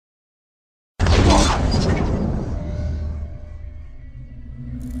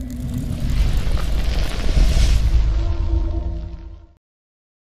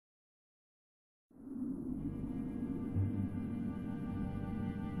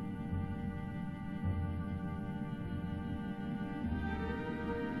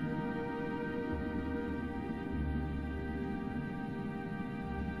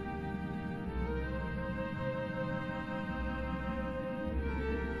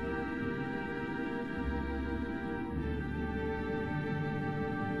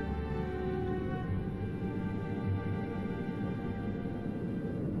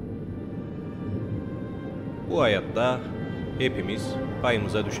Bu hayatta hepimiz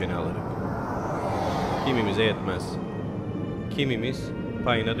payımıza düşeni alırız. Kimimize yetmez. Kimimiz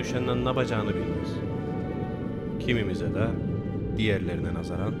payına düşenden ne yapacağını bilmez. Kimimize de diğerlerine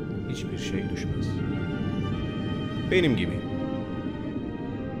nazaran hiçbir şey düşmez. Benim gibi.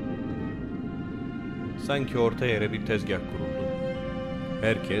 Sanki orta yere bir tezgah kuruldu.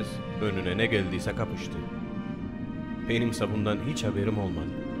 Herkes önüne ne geldiyse kapıştı. Benimse bundan hiç haberim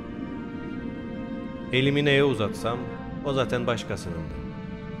olmadı. Elimi neye uzatsam o zaten başkasınındı.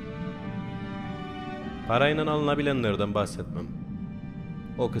 Parayla alınabilenlerden bahsetmem.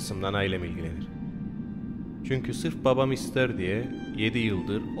 O kısımdan ailem ilgilenir. Çünkü sırf babam ister diye 7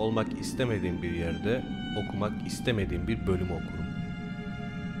 yıldır olmak istemediğim bir yerde okumak istemediğim bir bölüm okurum.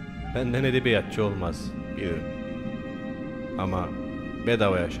 Benden edebiyatçı olmaz, bilirim. Ama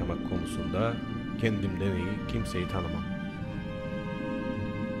bedava yaşamak konusunda kendimden iyi kimseyi tanımam.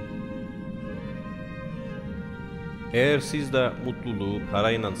 Eğer siz de mutluluğu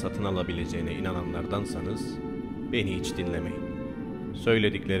parayla satın alabileceğine inananlardansanız beni hiç dinlemeyin.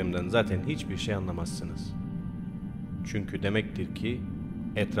 Söylediklerimden zaten hiçbir şey anlamazsınız. Çünkü demektir ki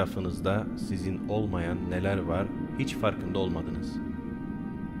etrafınızda sizin olmayan neler var hiç farkında olmadınız.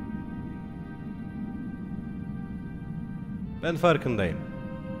 Ben farkındayım.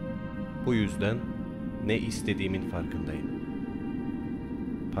 Bu yüzden ne istediğimin farkındayım.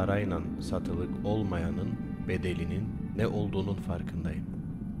 Parayla satılık olmayanın bedelinin ne olduğunun farkındayım.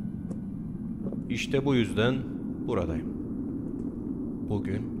 İşte bu yüzden buradayım.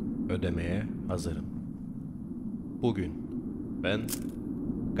 Bugün ödemeye hazırım. Bugün ben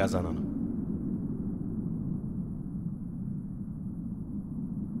kazananım.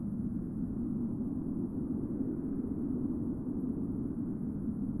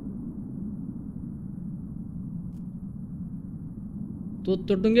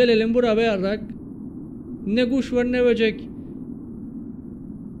 Tutturdun gelelim buraya be yarrak. Ne kuş var ne böcek.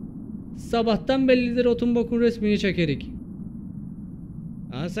 Sabahtan bellidir otun bokun resmini çekerik.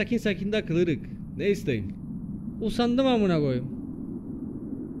 Ha sakin sakin de kılırık. Ne isteyin? Usandım amına koyayım.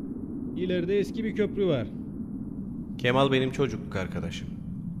 İleride eski bir köprü var. Kemal benim çocukluk arkadaşım.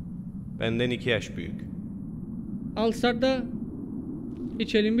 Benden 2 yaş büyük. Alsar da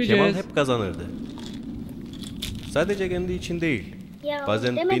içelim bir Kemal hep kazanırdı. Sadece kendi için değil. Ya,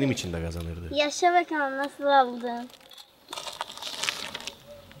 bazen demedim. benim için de kazanırdı. Yaşa bakalım nasıl aldın.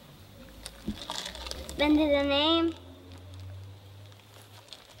 Ben de deneyeyim.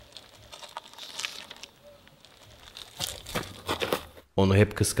 Onu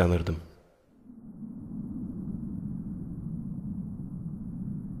hep kıskanırdım.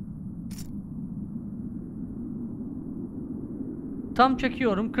 Tam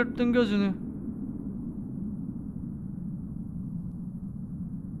çekiyorum, kırptın gözünü.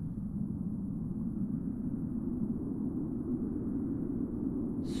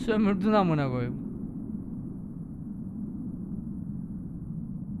 Sömürdün amına koyayım.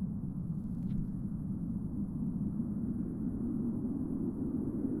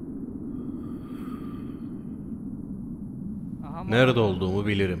 Nerede olduğumu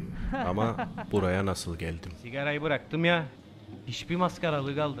bilirim. Ama buraya nasıl geldim? Sigarayı bıraktım ya. Hiçbir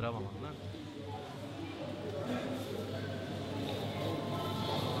maskaralığı kaldıramam lan.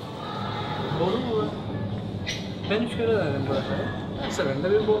 Doğru mu? Ben 3 kere denedim bırakmayı. Her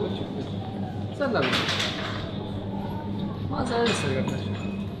seferinde bir boğuluk çıktı. Sen de mi? Malzeme ister kardeşim.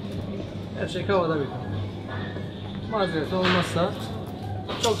 Her şey havada bir. Malzemesi olmazsa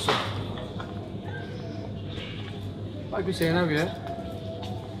çok zor. Bak Hüseyin abiye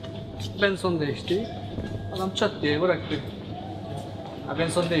ben son değişti. Adam çat diye bıraktı. Ha ben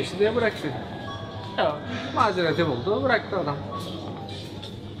son değişti diye bıraktı. Ya mazereti buldu, bıraktı adam.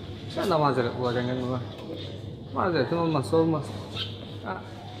 Sen de mazeret bulacaksın kendine. Mazeretin olmazsa olmaz. Ha,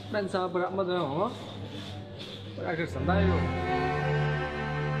 ben sana bırakma demem ama bırakırsan daha iyi olur.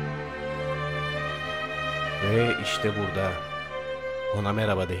 Ve işte burada ona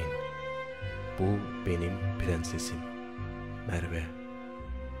merhaba deyin. Bu benim prensesim Merve.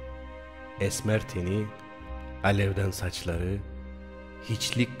 Esmer teni, alevden saçları,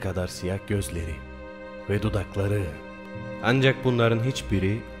 hiçlik kadar siyah gözleri ve dudakları. Ancak bunların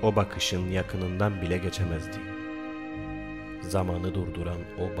hiçbiri o bakışın yakınından bile geçemezdi. Zamanı durduran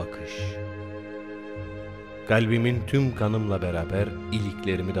o bakış. Kalbimin tüm kanımla beraber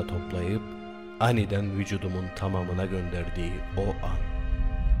iliklerimi de toplayıp aniden vücudumun tamamına gönderdiği o an.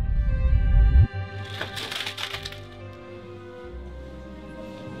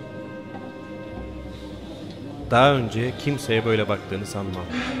 Daha önce kimseye böyle baktığını sanmam.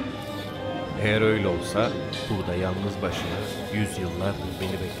 Eğer öyle olsa burada yalnız başına yüzyıllardır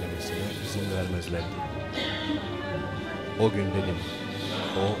beni beklemesine izin vermezlerdi. O gün dedim,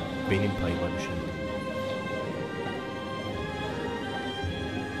 o benim payıma düşendi.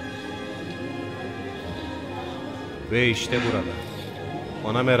 Ve işte burada.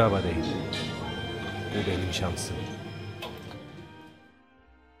 Ona merhaba değil. Bu benim şansım.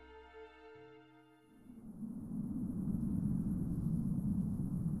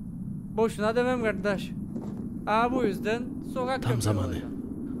 Boşuna demem kardeş. Bu yüzden sokak Tam köpeği zamanı. olacağım.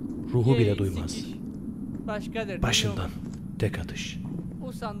 Ruhu bile Ye, duymaz. sikiş. Başka derdim Başından yok. tek atış.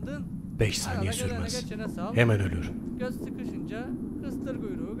 Usandın. 5 saniye arada gelene sürmez. geçene sal. Hemen ölür. Göz sıkışınca kıstır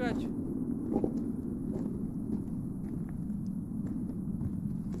kuyruğu kaç.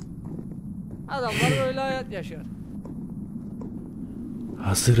 Adamlar böyle hayat yaşar.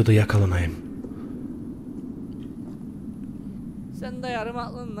 Hazırdı yakalanayım. Sen de yarım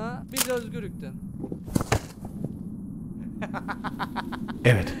aklınla biz özgürlükten.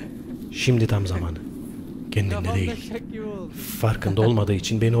 Evet. Şimdi tam zamanı. Kendimde Kafamda değil. şak gibi oldu. Farkında olmadığı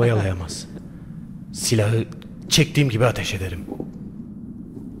için beni oyalayamaz. Silahı çektiğim gibi ateş ederim.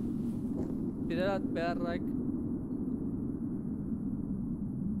 Birer at berrak.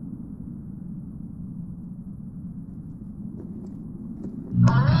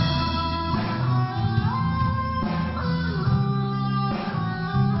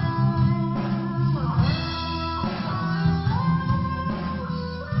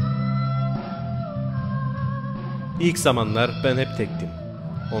 İlk zamanlar ben hep tektim.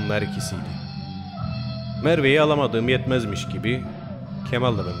 Onlar ikisiydi. Merve'yi alamadığım yetmezmiş gibi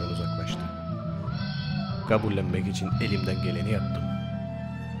Kemal da benden uzaklaştı. Kabullenmek için elimden geleni yaptım.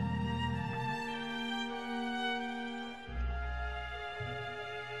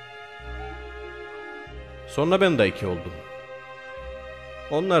 Sonra ben de 2 oldum.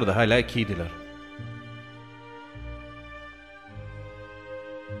 Onlar da hala 2'ydiler.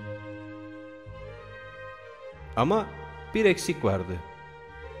 Ama bir eksik vardı.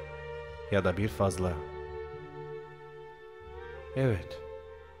 Ya da bir fazla. Evet.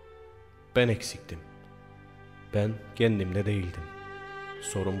 Ben eksiktim. Ben kendimde değildim.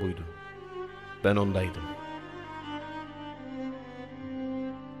 Sorun buydu. Ben ondaydım.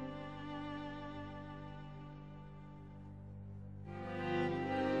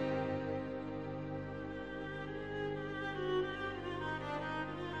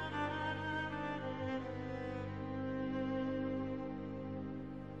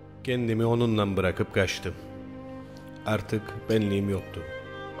 Kendimi onunla bırakıp kaçtım. Artık benliğim yoktu.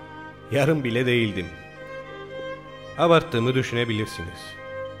 Yarım bile değildim. Abarttığımı düşünebilirsiniz.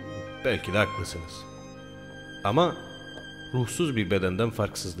 Belki de haklısınız. Ama ruhsuz bir bedenden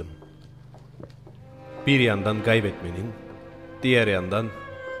farksızdım. Bir yandan kaybetmenin, diğer yandan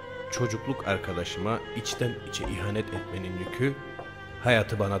çocukluk arkadaşıma içten içe ihanet etmenin yükü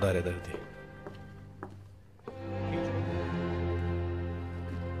hayatı bana dar ederdi.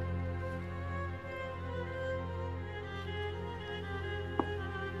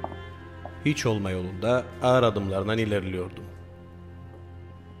 Hiç olma yolunda ağır adımlarla ilerliyordum.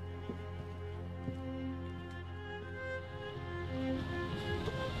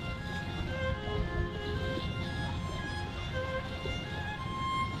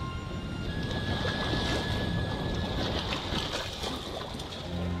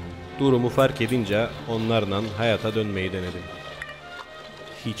 Durumu fark edince onlarla hayata dönmeyi denedim.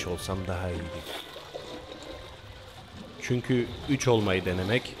 Hiç olsam daha iyiydi. Çünkü 3 olmayı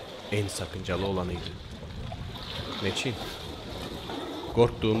denemek en sakıncalı olanıydı. Neçin?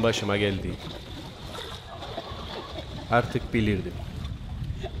 Korktuğum başıma geldi. Artık bilirdim.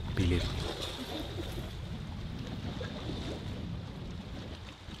 Bilirdim.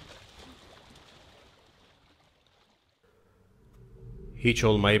 Hiç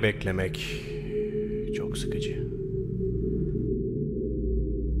olmayı beklemek çok sıkıcı.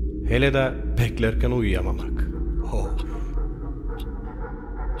 Hele de beklerken uyuyamamak. Of.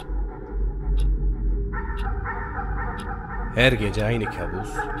 Her gece aynı kabus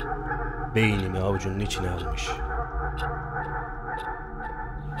beynimi avucunun içine almış.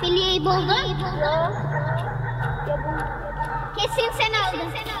 Bilyeyi buldun? Kesin sen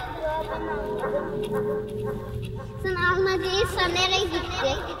aldın. Sen almadıysan nereye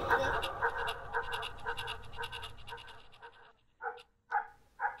gitti?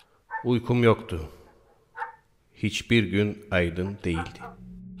 Uykum yoktu. Hiçbir gün aydın değildi.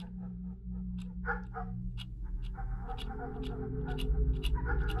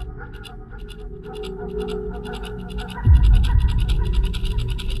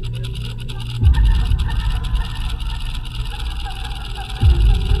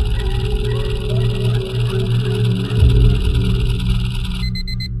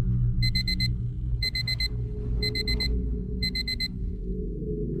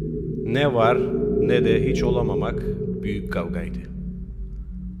 Ne var ne de hiç olamamak büyük kavgaydı.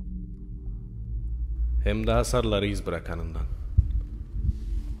 Hem de hasarları iz bırakanından.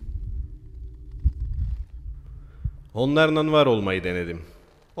 Onlarla var olmayı denedim.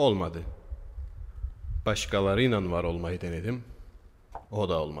 Olmadı. Başkalarıyla var olmayı denedim. O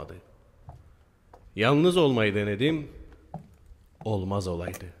da olmadı. Yalnız olmayı denedim. Olmaz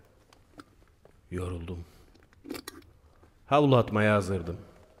olaydı. Yoruldum. Havlu atmaya hazırdım.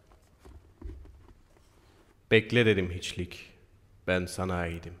 Bekle dedim hiçlik. Ben sana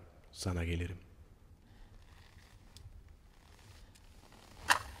aidim. Sana gelirim.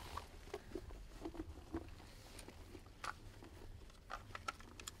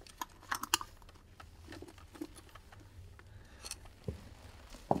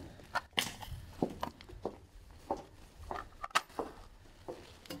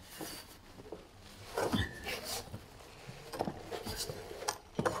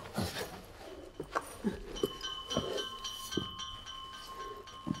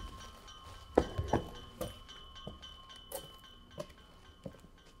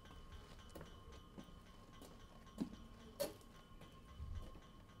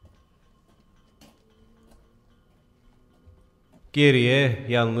 Geriye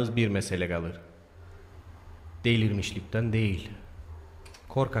yalnız bir mesele kalır. Delirmişlikten değil,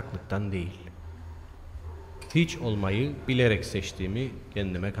 korkaklıktan değil. Hiç olmayı bilerek seçtiğimi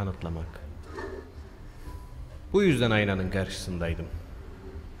kendime kanıtlamak. Bu yüzden aynanın karşısındaydım.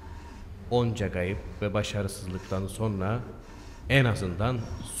 Onca kayıp ve başarısızlıktan sonra en azından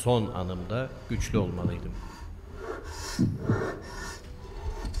son anımda güçlü olmalıydım.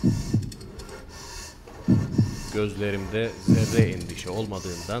 Gözlerimde zerre endişe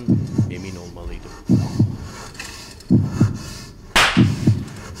olmadığından emin olmalıydım.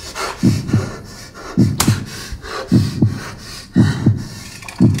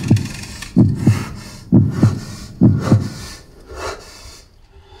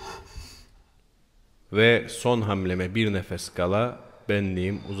 Ve son hamleme bir nefes kala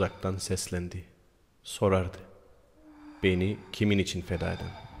benliğim uzaktan seslendi. Sorardı. Beni kimin için feda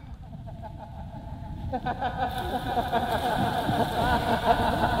eden?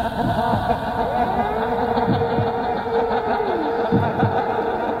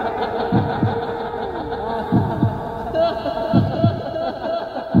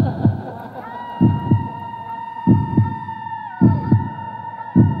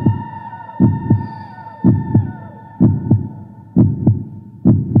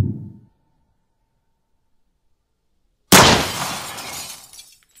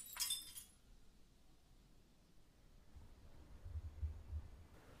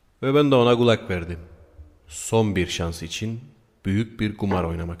 Ve ben de ona kulak verdim. Son bir şans için büyük bir kumar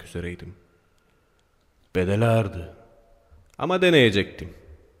oynamak üzereydim. Bedeli ağırdı. Ama deneyecektim.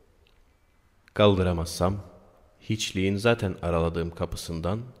 Kaldıramazsam hiçliğin zaten araladığım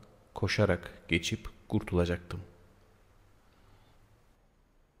kapısından koşarak geçip kurtulacaktım.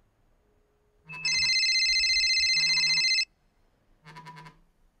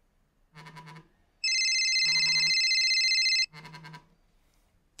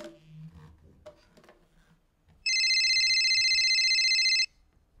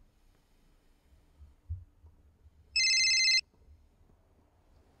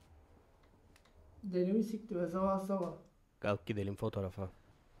 Derimi sikti be sabah sabah. Kalk gidelim fotoğrafa.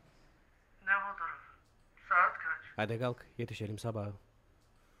 Ne fotoğraf? Saat kaç? Hadi kalk yetişelim sabaha.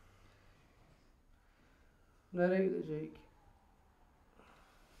 Nereye gidecek?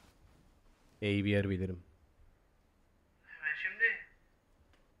 İyi bir yer bilirim. Hemen şimdi.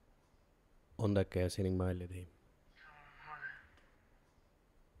 10 dakikaya senin mahalledeyim. Tamam hadi.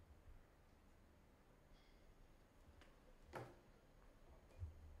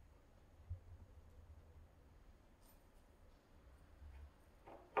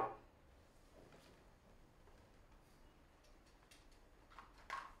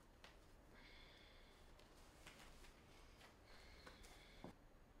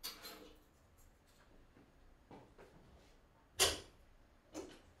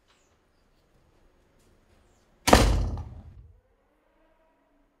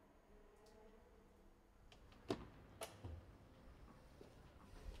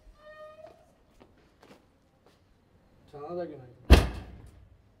 Sana da günaydın.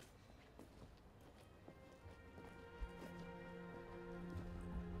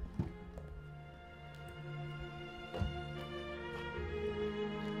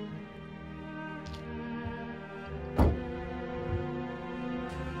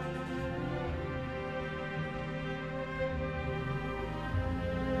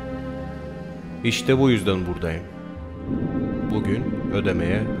 İşte bu yüzden buradayım. Bugün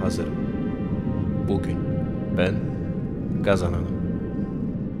ödemeye hazırım. Bugün ben kazananım.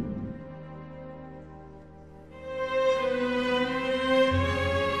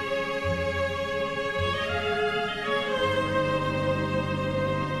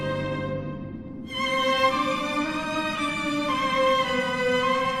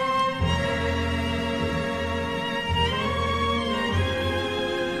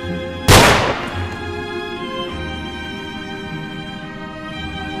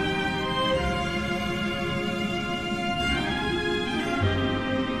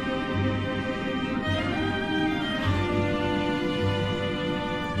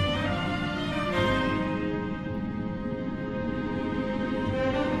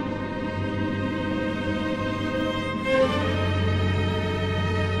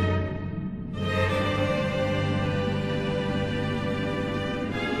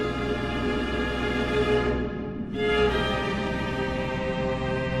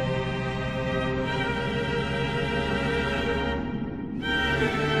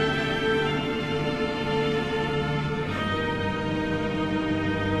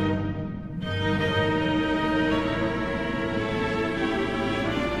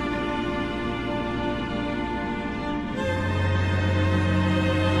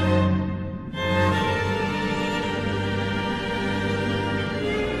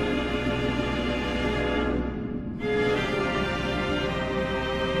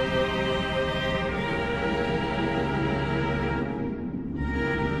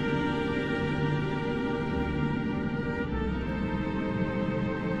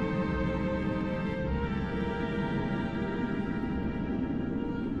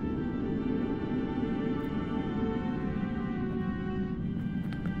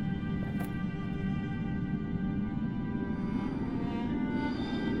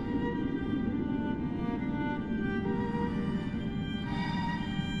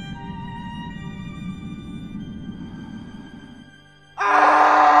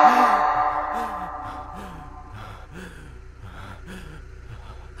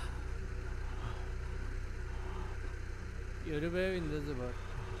 Yürü be evinde zıbar.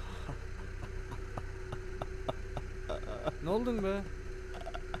 Ne oldun be?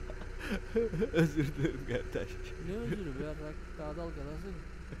 Özür dilerim kardeş. Ne özürü be? Daha dalgalasın.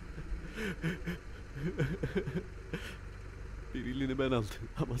 Biriliğini ben aldım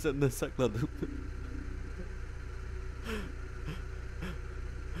ama senden sakladım.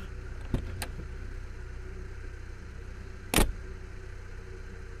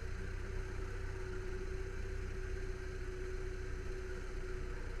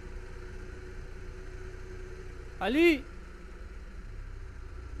 Ali!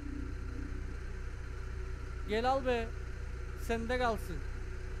 Gel al be. Sende kalsın.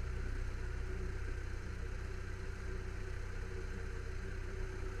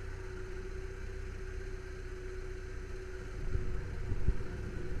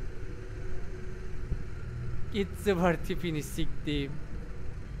 Git zıvar tipini siktiğim.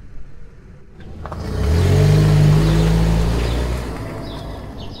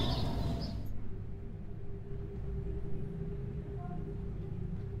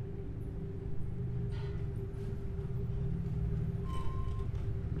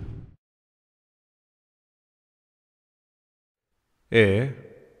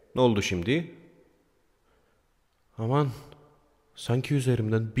 Ne oldu şimdi? Aman, sanki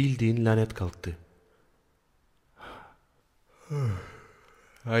üzerimden bildiğin lanet kalktı.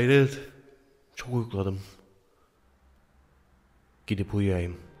 Hayret, çok uykladım. Gidip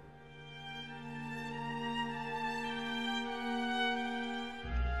uyuyayım.